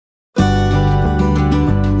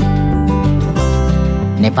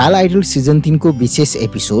Nepal idol season 3 को विशेष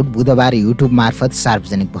episode बुधबार युट्युब मार्फत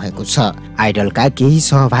सार्वजनिक भएको छ। आइडलका केही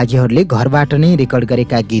सहभागीहरूले घरबाट नै रेकर्ड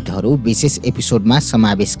गरेका गीतहरू विशेष एपिसोडमा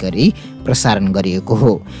समावेश गरी प्रसारण गरिएको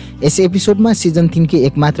हो। यस एपिसोडमा सिजन 3 की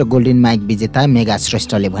एकमात्र गोल्डन माइक विजेता मेगा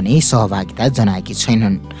श्रेष्ठले भने सहभागिता जनाएकी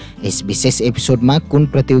छैनन्। यस विशेष एपिसोडमा कुन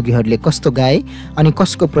प्रतियोगीहरूले कस्तो गाए अनि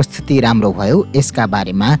कसको प्रस्तुति राम्रो भयो यसका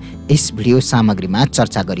बारेमा यस भिडियो सामग्रीमा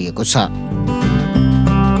चर्चा गरिएको छ।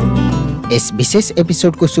 यस विशेष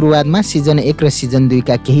एपिसोडको सुरुवातमा सिजन 1 र सिजन 2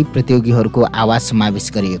 का केही प्रतियोगीहरूको आवाज समावेश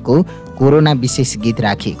गरिएको कोरोना विशेष गीत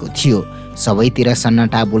राखिएको थियो। सबैतिर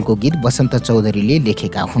सन्नाटा बोलको गीत वसन्त चौधरीले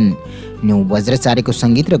लेखेका हुन्। न्यू वज्रचार्यको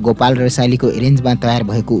संगीत र गोपाल रसाइलीको एरेन्जमा तयार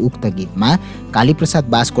भएको उक्त गीतमा कालीप्रसाद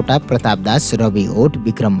बास्कोटा, प्रताप दास, रवि ओट,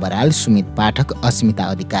 विक्रम बराल, सुमित पाठक, अस्मिता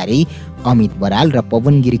अधिकारी, अमित बराल र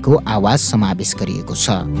पवन गिरीको आवाज समावेश गरिएको छ।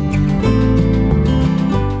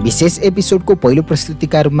 विशेष एपिसोडको पहिलो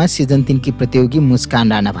प्रस्तुतिका रूपमा सिजन 3 की प्रतियोगी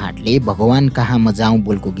मुस्कान राणाभाटले भगवान कहाँ म जाऊँ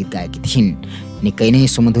बोलको गीत गाएकी थिइन्। निकै नै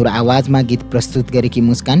सुमधुर आवाजमा गीत प्रस्तुत गरेकी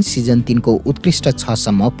मुस्कान सिजन 3 को उत्कृष्ट 6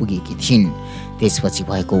 सम्म पुगेकी थिइन्। त्यसपछि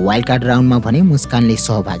भएको वाइल्ड कार्ड राउन्डमा भने मुस्कानले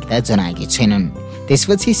सहभागिता जनाएकी छैनन्।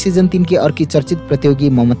 त्यसपछि सिजन 3 की अर्की चर्चित प्रतियोगी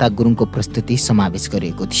ममता गुरुङको प्रस्तुति समावेश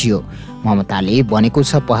गरिएको थियो। ममताले बनेको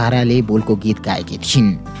छ पहाराले बोलको गीत गाएकी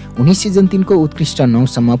थिइन्। उनी सिजन 3 को उत्कृष्ट 9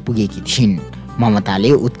 सम्म पुगेकी थिइन्।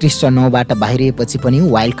 ममताले उत्कृष्ट 9 बाट बाहिरिएपछि पनि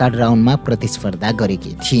वाइल्ड कार्ड राउन्डमा प्रतिस्पर्धा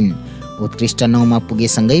गरेकी थिइन्। उत्कृष्ट 9 मा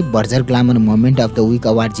पुगेसँगै Berger glamour moment of the week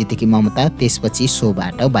award जितेकी ममता त्यसपछि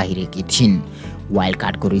सोबाट बाहिरिएकी थिइन्। वाइल्ड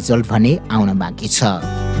कार्डको रिजल्ट भने आउन बाँकी छ।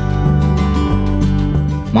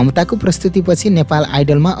 ममताको प्रस्तुतिपछि नेपाल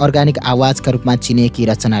आइडलमा अर्गानिक आवाजका रूपमा चिनिएकी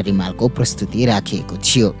रचना रिमालको प्रस्तुति राखिएको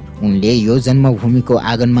थियो। उनले यो जन्मभूमिको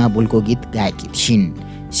आँगनमा बोलको गीत गाएकी थिइन्।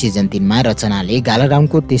 सिजन 3 मा रचनाले गाला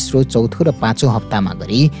राउन्डको तेस्रो, चौथो र पाँचौं हप्तामा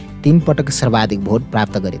गरी 3 पटक सर्वाधिक भोट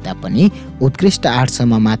प्राप्त गरे तापनि उत्कृष्ट 8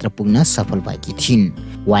 सम्म मात्र पुग्न सफल भएकी थिइन्।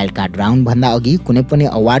 वाइल्ड कार्ड राउन्ड भन्दा अघि कुनै पनि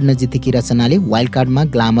अवार्ड नजितेकी रचनाले वाइल्ड कार्डमा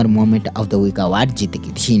glamour moment of the week award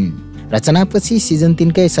जितेकी थिइन्। रचनापछि सिजन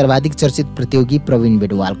 3 कै सर्वाधिक चर्चित प्रतियोगी प्रबिन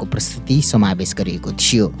बेडवालको प्रस्तुति समावेश गरिएको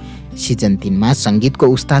थियो। सिजन 3 मा संगीतको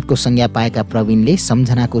उस्तादको संज्ञा पाएका प्रबिनले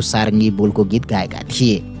सम्झनाको सारङ्गी बोलको गीत गाएका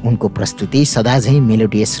थिए। उनको प्रस्तुति सदाझै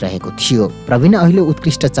मेलोडियस रहेको थियो। प्रबिन अहिले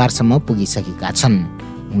उत्कृष्ट 4 सम्म पुगिसकेका छन्।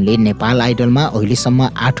 उनले नेपाल आइडलमा अहिलेसम्म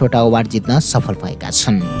 8 वटा अवार्ड जित्न सफल भएका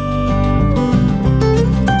छन्।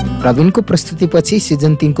 प्रबिनको प्रस्तुतिपछि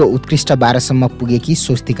सिजन 3 को उत्कृष्ट 12 सम्म पुगेकी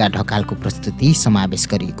स्वस्तिका ढकालको प्रस्तुति समावेश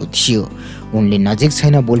गरिएको थियो। उनले नजिक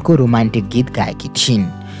छैन बोलको रोमान्टिक गीत गाएकी थिइन्।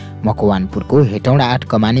 मकवानपुरको हेटौँडा 8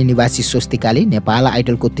 कमाने निवासी स्वस्तिकाले नेपाल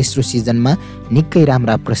आइडलको तेस्रो सिजनमा निकै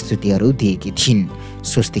राम्रा प्रस्तुतिहरू दिएकी थिइन्।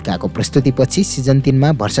 स्वस्तिकाको प्रस्तुतिपछि सिजन 3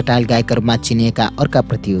 मा भर्सटाइल गायकहरूमा चिनिएका अर्का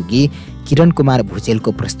प्रतियोगी किरण कुमार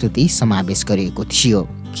भुजेलको प्रस्तुति समावेश गरिएको थियो।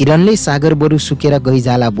 किरणले सागर बरु सुकेर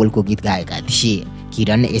गइजाला बोलको गीत गाएका थिए।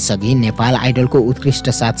 किरण यसअघि नेपाल आइडलको उत्कृष्ट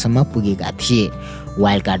 7 सम्म पुगेका थिए।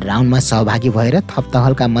 वाइल्ड कार्ड राउन्डमा सहभागी भएर थप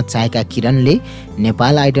तहल्का मचाएका किरणले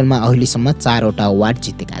नेपाल आइडलमा अहिलेसम्म 4 वटा अवार्ड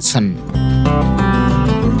जितेका छन्।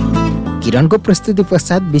 किरणको प्रस्तुति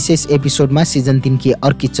पश्चात विशेष एपिसोडमा सिजन 3 की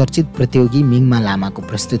अर्की चर्चित प्रतियोगी मिग्मा लामाको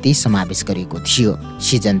प्रस्तुति समावेश गरिएको थियो।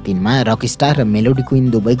 सिजन 3 मा रकस्टार र मेलोडी क्वीन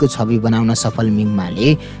दुवैको छवि बनाउन सफल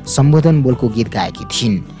मिग्माले सम्बोधन बोलको गीत गाएकी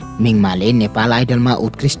थिइन्। मिग्माले नेपाल आइडलमा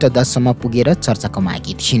उत्कृष्ट 10 सम्म पुगेर चर्चा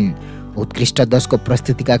कमाएकी थिइन्। उत्कृष्ट 10 को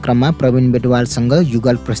प्रस्तुतिका क्रममा प्रबिन बेडवालसँग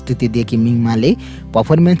युगल प्रस्तुति दिएकी मिग्माले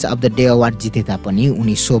performance of the day award जिते तापनि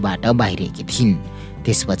उनी सोबाट बाहिरिएकी थिइन्।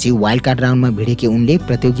 त्यसपछि वाइल्ड कार्ड राउन्डमा भिडेकी उनले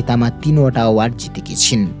प्रतियोगितामा 3 वटा अवार्ड जितेकी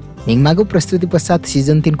छिन्। मिग्माको प्रस्तुति पश्चात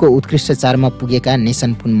सिजन 3 को उत्कृष्ट 4 मा पुगेका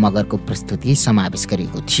नेशन पुन मगरको प्रस्तुति समावेश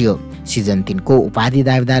गरिएको थियो। सिजन 3 को उपाधि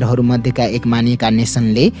दावेदारहरू मध्येका एक मानिएका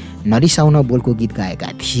नेशनले नरिसाउन बोलको गीत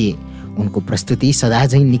गाएका थिए। उनको प्रस्तुति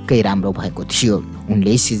सदाझै निकै राम्रो भएको थियो।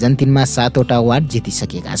 उनले सिजन 3 मा 7 वटा अवार्ड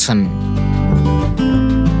जितिसकेका छन्।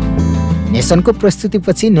 नेशनको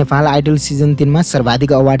प्रस्तुतिपछि नेपाल आइडल सिजन 3 मा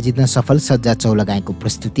सर्वाधिक अवार्ड जित्न सफल सज्जा चौलगाईको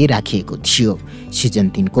प्रस्तुति राखिएको थियो। सिजन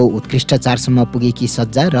 3 को उत्कृष्ट 4 सम्म पुगेकी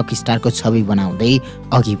सज्जा रकस्टारको छवि बनाउँदै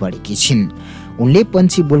अघि बढेकी छिन्। उनले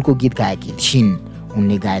पन्छी बोलको गीत गाएकी थिइन्।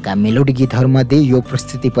 उनले गाएका मेलोडी गीतहरूमध्ये यो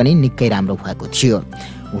प्रस्तुति पनि निकै राम्रो भएको थियो।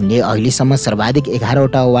 उनले अहिलेसम्म सर्वाधिक 11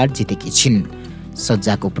 वटा अवार्ड जितेकी छिन्।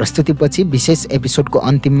 सज्जाको प्रस्तुतिपछि विशेष एपिसोडको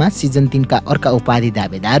अन्तिममा सिजन 3 का अर्का उपाधि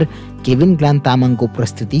दावेदार केविन ग्लान तामाङको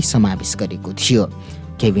प्रस्तुति समावेश गरेको थियो।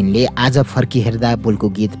 केविनले आज फर्की हेर्दा बोलको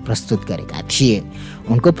गीत प्रस्तुत गरेका थिए।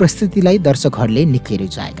 उनको प्रस्तुतिलाई दर्शकहरूले निकै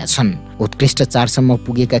रुचाएका छन्। उत्कृष्ट 4 सम्म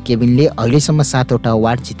पुगेका केविनले अहिलेसम्म 7 वटा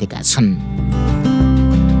अवार्ड जितेका छन्।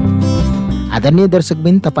 आदरणीय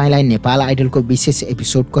दर्शकबिन, तपाईलाई नेपाल आइडलको विशेष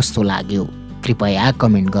एपिसोड कस्तो लाग्यो? कृपया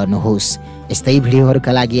कमेन्ट गर्नुहोस्। यस्तै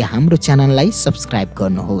भिडियोहरूका लागि हाम्रो च्यानललाई सब्स्क्राइब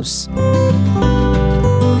गर्नुहोस्।